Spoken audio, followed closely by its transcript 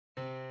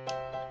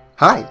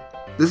Hi,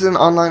 this is an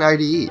online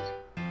IDE.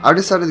 I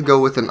decided to go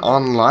with an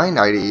online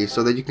IDE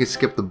so that you can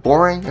skip the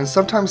boring and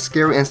sometimes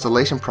scary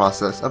installation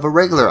process of a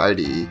regular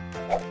IDE.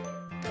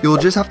 You'll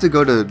just have to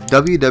go to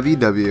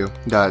www.cpp.sh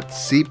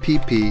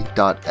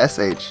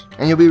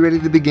and you'll be ready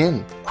to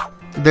begin.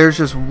 There's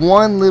just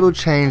one little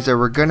change that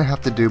we're gonna have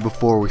to do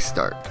before we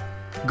start.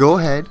 Go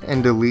ahead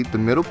and delete the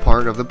middle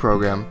part of the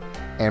program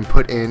and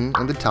put in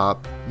the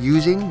top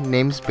using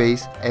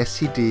namespace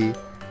std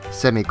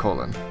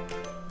semicolon.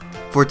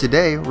 For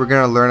today, we're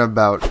going to learn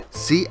about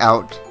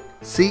cout,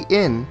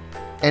 cin,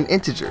 and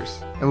integers,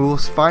 and we will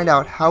find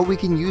out how we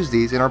can use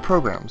these in our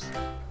programs.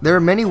 There are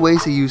many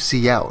ways to use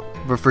cout,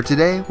 but for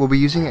today, we'll be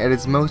using it at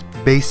its most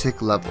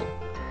basic level.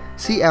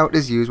 Cout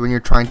is used when you're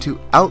trying to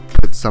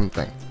output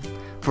something.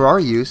 For our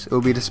use, it will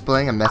be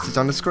displaying a message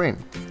on the screen.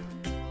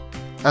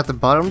 At the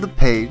bottom of the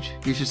page,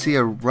 you should see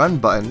a run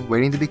button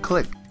waiting to be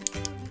clicked.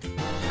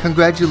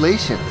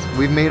 Congratulations,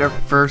 we've made our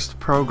first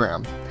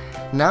program.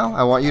 Now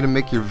I want you to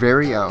make your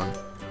very own.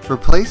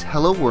 Replace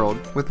Hello World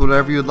with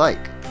whatever you'd like.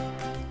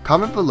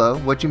 Comment below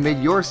what you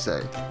made yours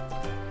say.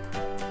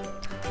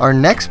 Our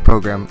next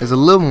program is a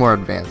little more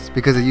advanced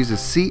because it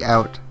uses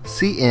cout,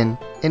 cin,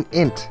 and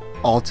int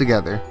all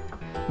together.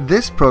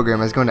 This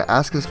program is going to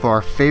ask us for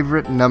our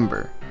favorite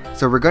number,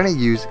 so we're going to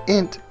use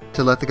int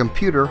to let the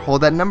computer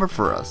hold that number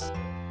for us.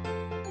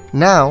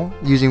 Now,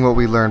 using what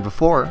we learned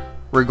before,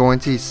 we're going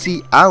to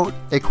cout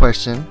a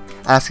question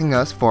asking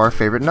us for our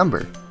favorite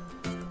number.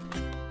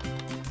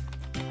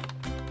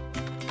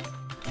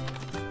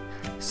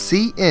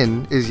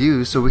 Cin is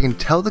used so we can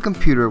tell the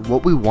computer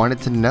what we want it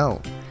to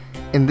know.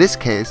 In this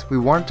case, we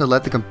want to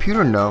let the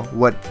computer know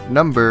what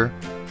number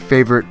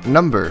favorite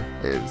number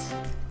is.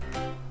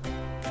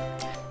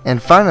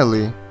 And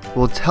finally,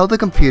 we'll tell the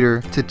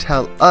computer to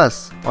tell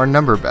us our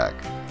number back.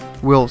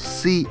 We'll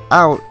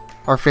cout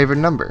our favorite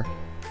number.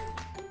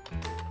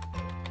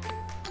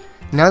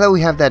 Now that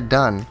we have that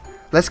done,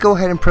 let's go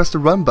ahead and press the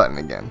run button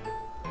again.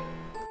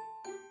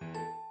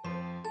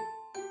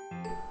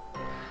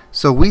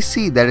 So we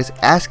see that it's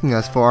asking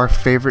us for our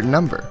favorite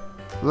number.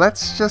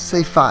 Let's just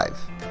say 5.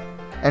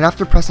 And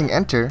after pressing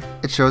enter,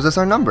 it shows us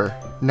our number.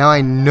 Now I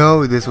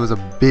know this was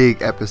a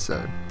big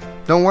episode.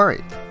 Don't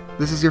worry,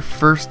 this is your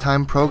first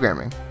time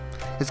programming.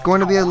 It's going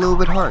to be a little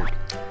bit hard.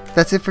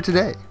 That's it for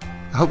today.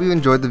 I hope you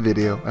enjoyed the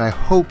video and I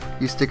hope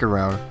you stick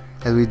around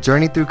as we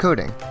journey through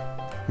coding,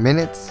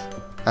 minutes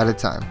at a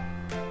time.